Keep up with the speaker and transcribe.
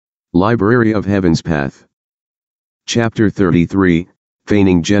Library of Heaven's Path. Chapter 33,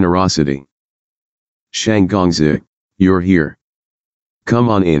 Feigning Generosity. Shang Gongzi, you're here. Come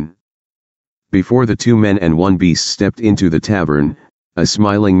on in. Before the 2 men and 1 beast stepped into the tavern, a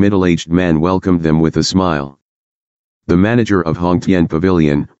smiling middle-aged man welcomed them with a smile. The manager of Hongtian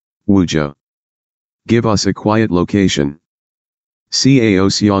Pavilion, Wu Zhou. Give us a quiet location. Cao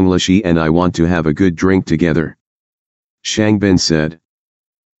Xianglishi and I want to have a good drink together. Shang Ben said.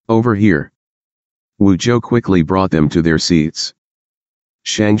 Over here. Wu Zhou quickly brought them to their seats.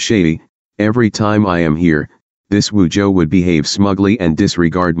 Shang Shi, every time I am here, this Wu Zhou would behave smugly and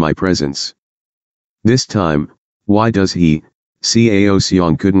disregard my presence. This time, why does he? Cao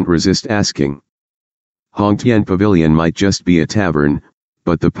Xiang couldn't resist asking. Hongtian Pavilion might just be a tavern,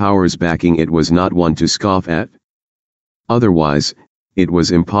 but the powers backing it was not one to scoff at. Otherwise, it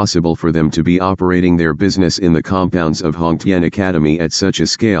was impossible for them to be operating their business in the compounds of Hongtian Academy at such a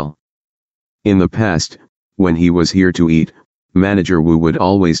scale. In the past, when he was here to eat, Manager Wu would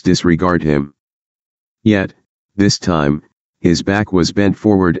always disregard him. Yet, this time, his back was bent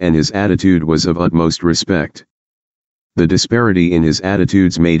forward and his attitude was of utmost respect. The disparity in his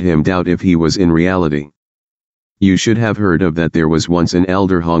attitudes made him doubt if he was in reality. You should have heard of that there was once an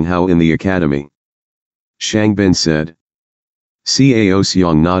elder Hong Hao in the academy. Shang Ben said. Cao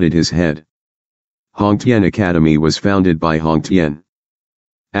Xiang nodded his head. Hongtian Academy was founded by Hongtian.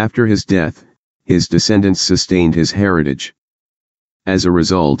 After his death, his descendants sustained his heritage. As a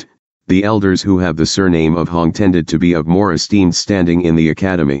result, the elders who have the surname of Hong tended to be of more esteemed standing in the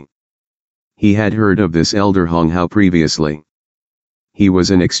academy. He had heard of this elder Hong Hao previously. He was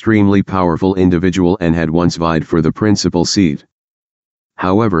an extremely powerful individual and had once vied for the principal seat.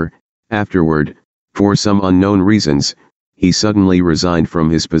 However, afterward, for some unknown reasons, he suddenly resigned from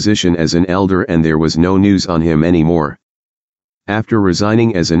his position as an elder and there was no news on him anymore. After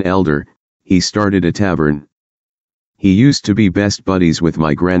resigning as an elder, he started a tavern. He used to be best buddies with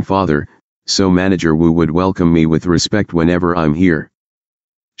my grandfather, so Manager Wu would welcome me with respect whenever I'm here.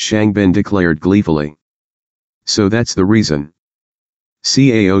 Shang Ben declared gleefully. So that's the reason.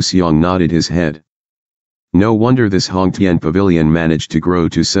 Cao Xiang nodded his head. No wonder this Hongtian Pavilion managed to grow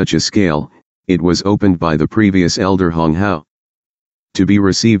to such a scale. It was opened by the previous elder Hong Hao. To be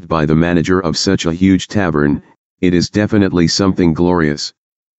received by the manager of such a huge tavern, it is definitely something glorious.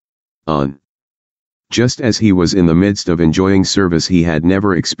 Just as he was in the midst of enjoying service he had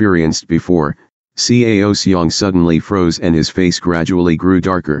never experienced before, Cao Xiang suddenly froze and his face gradually grew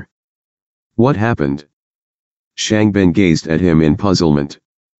darker. What happened? Shang Ben gazed at him in puzzlement.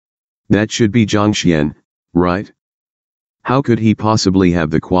 That should be Zhang Xuan, right? How could he possibly have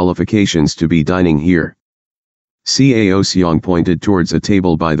the qualifications to be dining here? Cao Xiang pointed towards a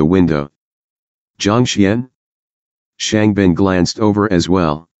table by the window. Zhang Xuan? Shang Ben glanced over as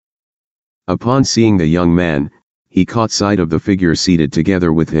well. Upon seeing the young man, he caught sight of the figure seated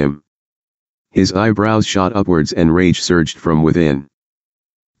together with him. His eyebrows shot upwards and rage surged from within.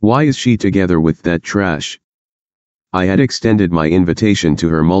 Why is she together with that trash? I had extended my invitation to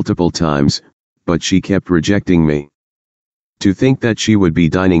her multiple times, but she kept rejecting me. To think that she would be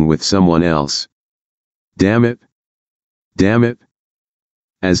dining with someone else. Damn it! Damn it!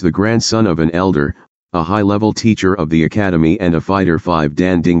 As the grandson of an elder, a high-level teacher of the academy and a fighter 5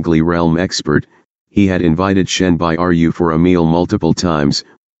 Dan Dingley realm expert, he had invited Shen Bairu for a meal multiple times,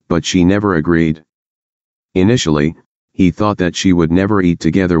 but she never agreed. Initially, he thought that she would never eat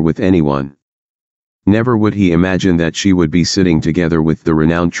together with anyone. Never would he imagine that she would be sitting together with the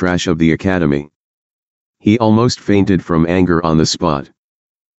renowned trash of the academy. He almost fainted from anger on the spot.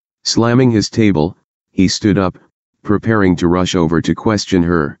 Slamming his table, he stood up, preparing to rush over to question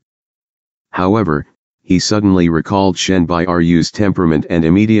her. However, he suddenly recalled Shen Bairu's temperament and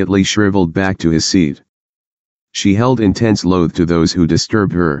immediately shriveled back to his seat. She held intense loath to those who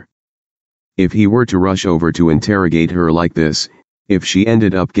disturbed her. If he were to rush over to interrogate her like this, if she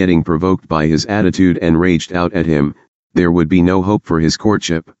ended up getting provoked by his attitude and raged out at him, there would be no hope for his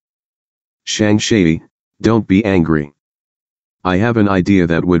courtship. Shang Shi, don't be angry. I have an idea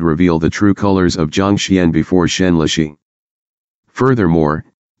that would reveal the true colors of Zhang Xuan before Shenlishi. Furthermore,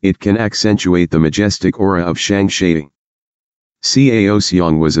 it can accentuate the majestic aura of Shang Shi. Cao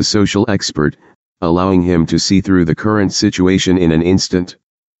Xiang was a social expert, allowing him to see through the current situation in an instant.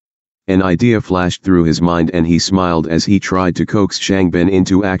 An idea flashed through his mind and he smiled as he tried to coax Shang Ben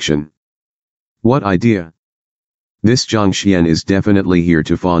into action. What idea? This Zhang Xuan is definitely here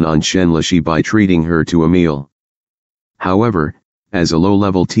to fawn on Shenlishi by treating her to a meal. However, as a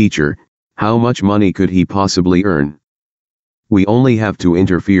low-level teacher, how much money could he possibly earn? We only have to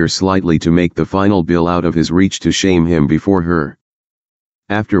interfere slightly to make the final bill out of his reach to shame him before her.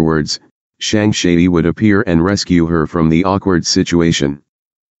 Afterwards, Shang Shui would appear and rescue her from the awkward situation.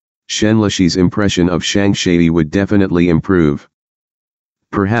 Shen Lishi's impression of Shang Shui would definitely improve.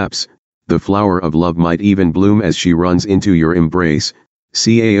 Perhaps, the flower of love might even bloom as she runs into your embrace.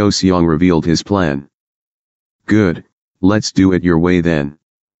 Cao Xiang revealed his plan. Good, let's do it your way then.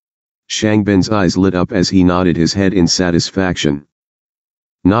 Shang Bin's eyes lit up as he nodded his head in satisfaction.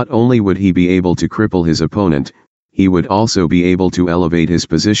 Not only would he be able to cripple his opponent, he would also be able to elevate his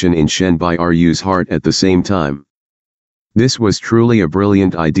position in Shen Bairu's heart at the same time. This was truly a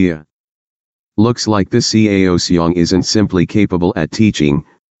brilliant idea. Looks like this Cao Xiang isn't simply capable at teaching,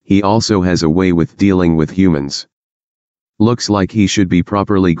 he also has a way with dealing with humans. Looks like he should be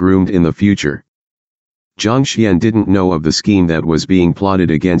properly groomed in the future. Zhang Xuan didn't know of the scheme that was being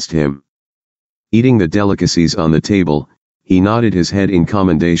plotted against him. Eating the delicacies on the table, he nodded his head in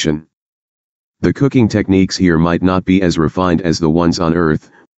commendation. The cooking techniques here might not be as refined as the ones on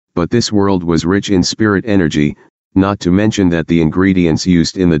Earth, but this world was rich in spirit energy, not to mention that the ingredients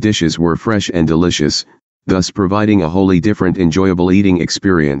used in the dishes were fresh and delicious, thus providing a wholly different enjoyable eating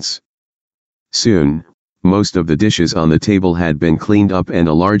experience. Soon, most of the dishes on the table had been cleaned up and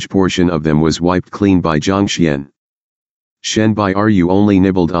a large portion of them was wiped clean by Zhang Xuan. Shen Bairu only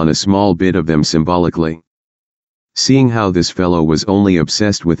nibbled on a small bit of them symbolically. Seeing how this fellow was only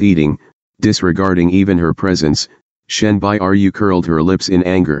obsessed with eating, disregarding even her presence, Shen Bairu curled her lips in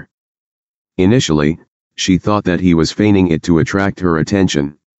anger. Initially, she thought that he was feigning it to attract her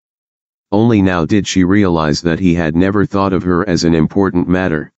attention. Only now did she realize that he had never thought of her as an important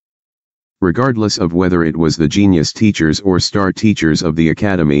matter. Regardless of whether it was the genius teachers or star teachers of the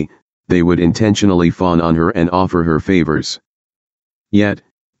academy, they would intentionally fawn on her and offer her favors. Yet,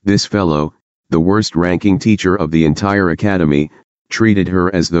 this fellow, the worst-ranking teacher of the entire academy, treated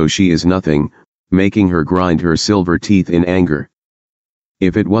her as though she is nothing, making her grind her silver teeth in anger.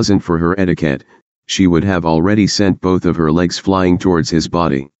 If it wasn't for her etiquette, she would have already sent both of her legs flying towards his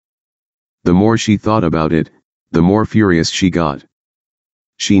body. The more she thought about it, the more furious she got.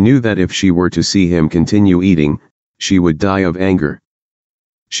 She knew that if she were to see him continue eating, she would die of anger.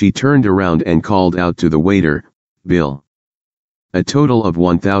 She turned around and called out to the waiter, "Bill." A total of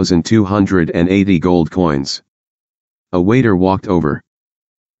 1,280 gold coins. A waiter walked over.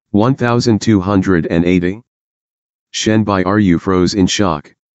 1,280? Shen Bairu froze in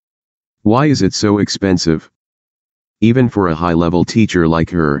shock. Why is it so expensive? Even for a high-level teacher like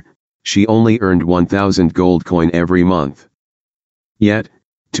her, she only earned 1,000 gold coin every month. Yet,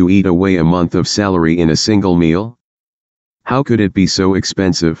 to eat away a month of salary in a single meal? How could it be so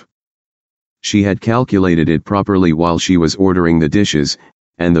expensive? She had calculated it properly while she was ordering the dishes,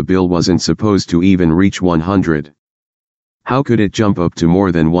 and the bill wasn't supposed to even reach 100. How could it jump up to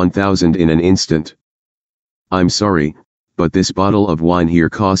more than 1,000 in an instant? I'm sorry, but this bottle of wine here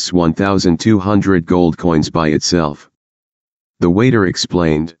costs 1,200 gold coins by itself. The waiter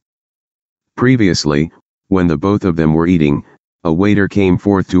explained. Previously, when the both of them were eating, a waiter came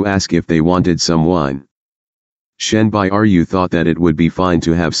forth to ask if they wanted some wine. Shen Bairu thought that it would be fine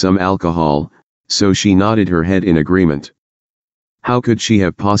to have some alcohol, so she nodded her head in agreement. How could she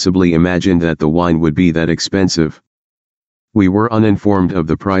have possibly imagined that the wine would be that expensive? We were uninformed of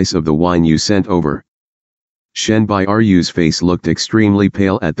the price of the wine you sent over. Shen Bairu's face looked extremely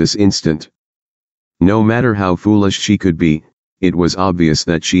pale at this instant. No matter how foolish she could be, it was obvious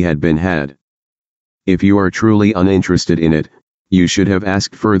that she had been had. If you are truly uninterested in it, you should have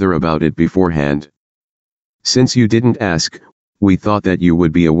asked further about it beforehand. Since you didn't ask, we thought that you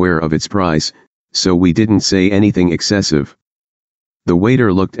would be aware of its price, so we didn't say anything excessive. The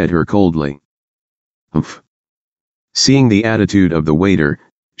waiter looked at her coldly. Humph. Seeing the attitude of the waiter,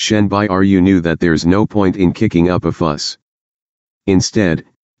 Shen Bairu knew that there's no point in kicking up a fuss. Instead,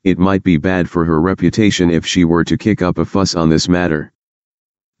 it might be bad for her reputation if she were to kick up a fuss on this matter.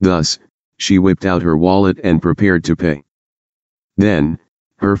 Thus, she whipped out her wallet and prepared to pay. Then,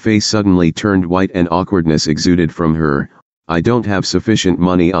 her face suddenly turned white and awkwardness exuded from her. I don't have sufficient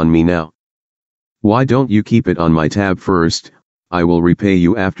money on me now. Why don't you keep it on my tab first? I will repay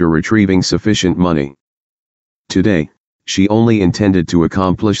you after retrieving sufficient money. Today, she only intended to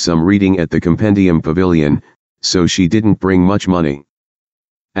accomplish some reading at the Compendium Pavilion, so she didn't bring much money.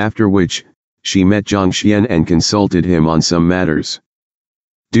 After which, she met Zhang Xuan and consulted him on some matters.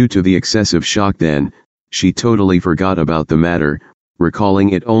 Due to the excessive shock then, she totally forgot about the matter, recalling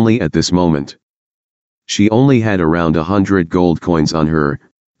it only at this moment. She only had around 100 gold coins on her,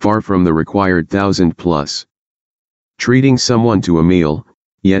 far from the required 1,000 plus. Treating someone to a meal,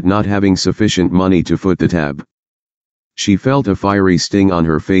 yet not having sufficient money to foot the tab. She felt a fiery sting on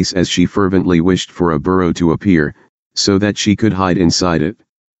her face as she fervently wished for a burrow to appear, so that she could hide inside it.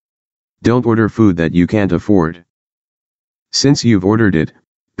 Don't order food that you can't afford. Since you've ordered it,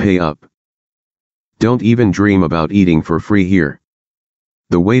 pay up. Don't even dream about eating for free here.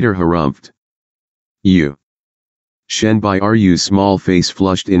 The waiter harumphed. You. Shen Bairu's small face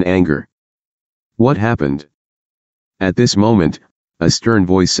flushed in anger. What happened? At this moment, a stern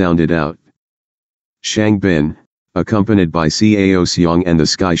voice sounded out. Shang Bin, accompanied by Cao Xiang and the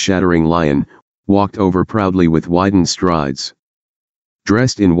sky-shattering lion, walked over proudly with widened strides.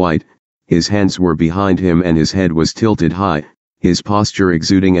 Dressed in white, his hands were behind him and his head was tilted high, his posture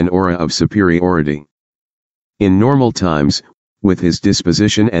exuding an aura of superiority. In normal times, with his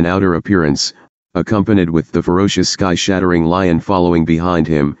disposition and outer appearance, accompanied with the ferocious sky-shattering lion following behind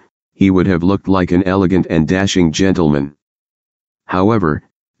him, he would have looked like an elegant and dashing gentleman. However,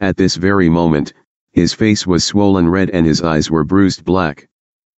 at this very moment, his face was swollen red and his eyes were bruised black.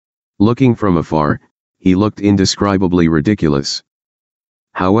 Looking from afar, he looked indescribably ridiculous.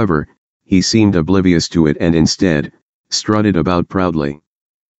 However, he seemed oblivious to it and instead, strutted about proudly.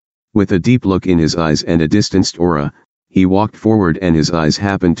 With a deep look in his eyes and a distanced aura, he walked forward and his eyes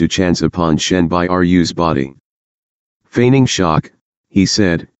happened to chance upon Shen Bairu's body. Feigning shock, he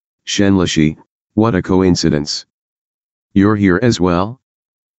said, Shen Lishi, what a coincidence. You're here as well?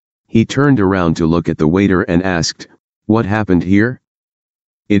 He turned around to look at the waiter and asked, what happened here?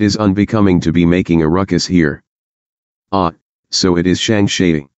 It is unbecoming to be making a ruckus here. Ah, so it is Shang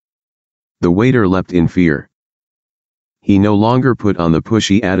Shi. The waiter leapt in fear. He no longer put on the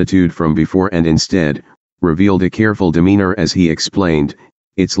pushy attitude from before and instead, revealed a careful demeanor as he explained,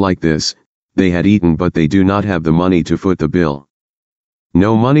 it's like this, they had eaten but they do not have the money to foot the bill.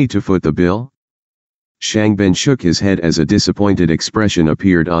 No money to foot the bill? Shang Bin shook his head as a disappointed expression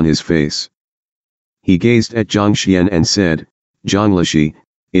appeared on his face. He gazed at Zhang Xuan and said, Zhang Lishi,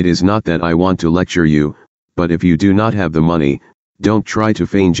 it is not that I want to lecture you, but if you do not have the money, don't try to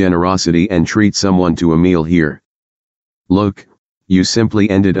feign generosity and treat someone to a meal here. Look, you simply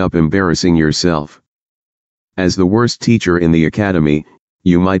ended up embarrassing yourself. As the worst teacher in the academy,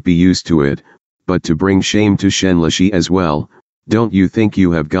 you might be used to it, but to bring shame to Shen Lishi as well, don't you think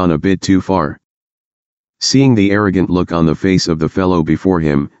you have gone a bit too far? Seeing the arrogant look on the face of the fellow before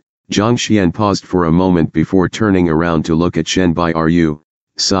him, Zhang Xuan paused for a moment before turning around to look at Shen Bairu.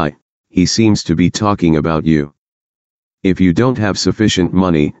 Sigh, he seems to be talking about you. If you don't have sufficient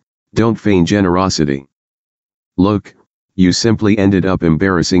money, don't feign generosity. Look, you simply ended up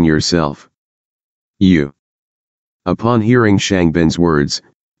embarrassing yourself. You. Upon hearing Shang Bin's words,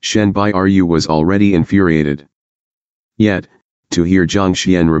 Shen Bairu was already infuriated. Yet, to hear Zhang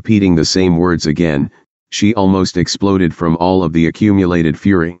Xuan repeating the same words again, she almost exploded from all of the accumulated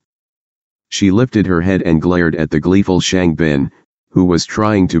fury. She lifted her head and glared at the gleeful Shang Bin, who was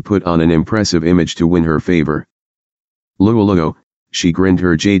trying to put on an impressive image to win her favor. Luo, she grinned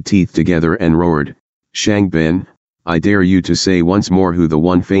her jade teeth together and roared, Shang Bin, I dare you to say once more who the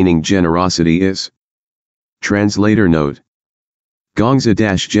one feigning generosity is. Translator note. Gongza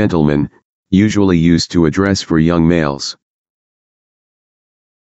 - gentleman, usually used to address for young males.